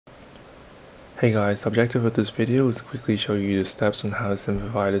Hey guys, the objective of this video is to quickly show you the steps on how to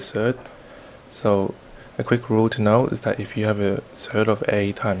simplify the surd. So a quick rule to note is that if you have a surd of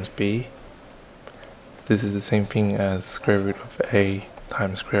a times b, this is the same thing as square root of a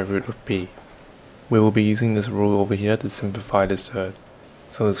times square root of b. We will be using this rule over here to simplify the surd.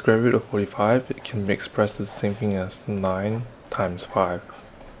 So the square root of 45 it can be expressed as the same thing as 9 times 5.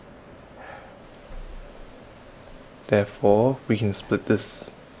 Therefore, we can split this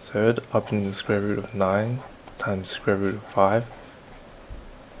surd up into the square root of 9 times the square root of 5,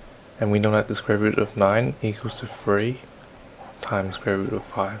 and we know that the square root of 9 equals to 3 times square root of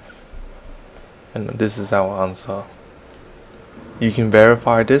 5, and this is our answer. You can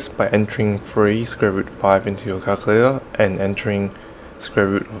verify this by entering 3 square root of 5 into your calculator and entering square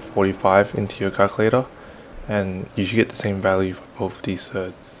root of 45 into your calculator, and you should get the same value for both of these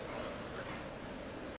surds.